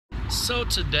So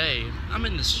today, I'm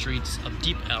in the streets of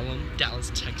Deep Ellum, Dallas,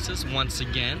 Texas, once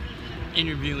again,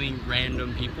 interviewing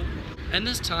random people. And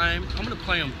this time, I'm gonna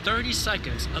play them 30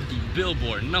 seconds of the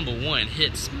Billboard #1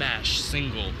 hit smash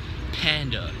single,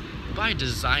 Panda, by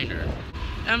Desiigner.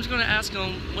 And I'm just gonna ask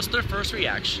them what's their first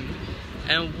reaction,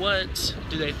 and what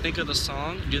do they think of the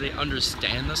song? Do they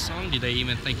understand the song? Do they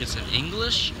even think it's in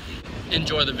English?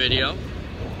 Enjoy the video,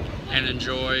 and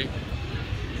enjoy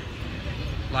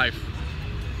life.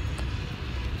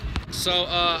 So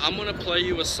I'm gonna play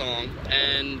you a song,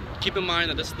 and keep in mind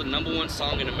that this is the #1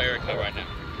 song in America right now.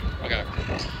 Okay.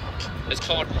 It's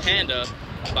called Panda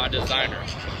by Desiigner.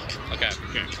 Okay.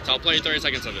 So I'll play you 30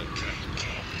 seconds of it.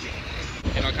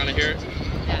 Can I kind of hear it?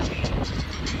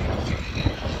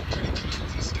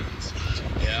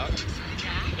 Yeah.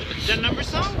 Is that number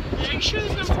song? Are you sure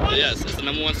it's #1? Yes, it's the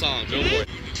 #1 song. Go for it.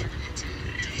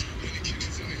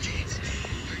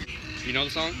 You know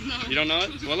the song? No. You don't know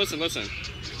it? Well, listen.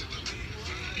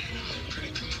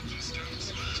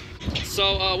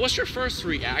 So, what's your first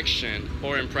reaction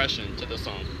or impression to the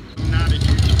song? Not a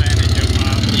huge fan of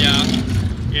hip-hop. Yeah.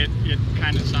 It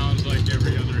kind of sounds like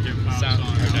every other hip-hop song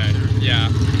out there. Yeah.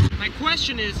 My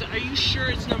question is, are you sure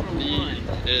it's #1?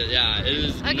 Yeah, it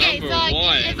is Okay,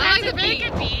 #1. It has a very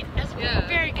good beat. That's a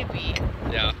very good beat.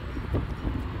 Yeah.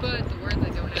 But the words I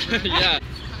don't ever. Yeah.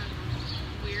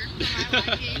 Weird. Not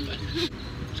my liking.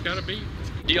 It's got a beat.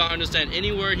 Do y'all understand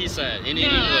any word he said? Any No,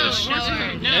 English? no.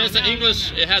 And it's in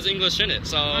English. It has English in it,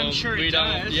 so I'm sure we it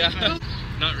don't. does. Yeah.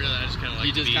 Not really. I just kind of like.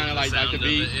 You just kind of like the sound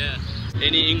beat. of it, yeah.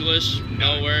 Any English?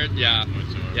 No word. Yeah.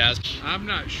 Yeah. I'm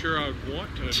not sure I would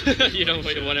want to. You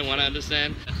wouldn't want to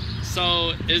understand.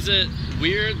 So, is it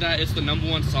weird that it's the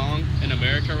 #1 song in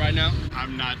America right now?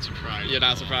 I'm not surprised. You're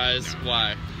not surprised? No.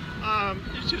 Why?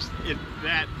 It's just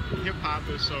that hip-hop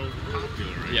is so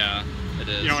popular right Yeah, it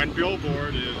is. You know, and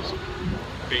Billboard is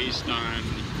based on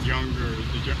the younger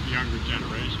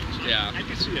generation. So Yeah. I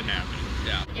can see it happening.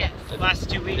 Yeah. Yes. Last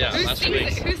 2 weeks. Yeah, Who last sings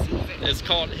week. it? Who sings it? It's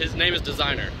called, his name is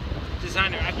Desiigner.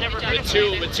 Desiigner. I've never heard of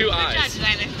Good job, it. With two Good eyes. job,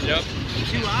 Designer. Yep.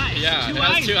 2 eyes. Yeah, two it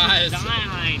has eyes. 2 eyes.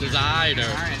 Designer. Designer.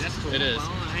 All right, that's cool. It is. All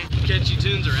right. Catchy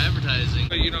tunes are advertising.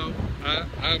 You know,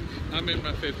 I'm in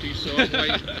my 50s, so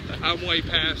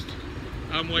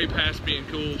I'm way past being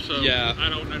cool. So Yeah. I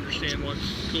don't understand what's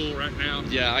cool right now.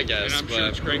 Yeah, I guess. And I'm sure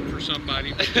it's great for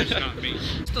somebody, but it's not me.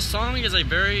 The song is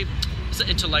it's an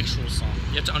intellectual song.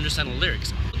 You have to understand the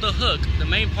lyrics. The hook, the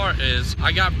main part is,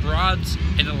 I got broads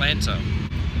in Atlanta,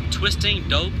 twisting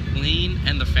dope, lean,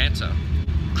 and the Fanta,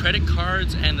 credit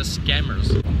cards and the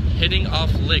scammers, hitting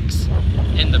off licks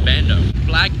in the bando,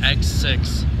 black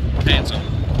X6, Phantom,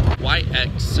 white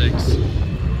X6,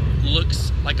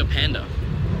 looks like a panda.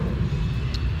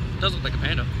 Does look like a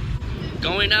panda.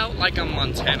 Going out like a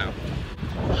Montana.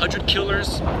 100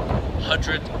 killers,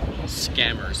 100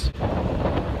 scammers.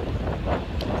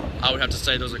 I would have to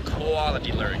say those are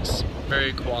quality lyrics.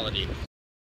 Very quality.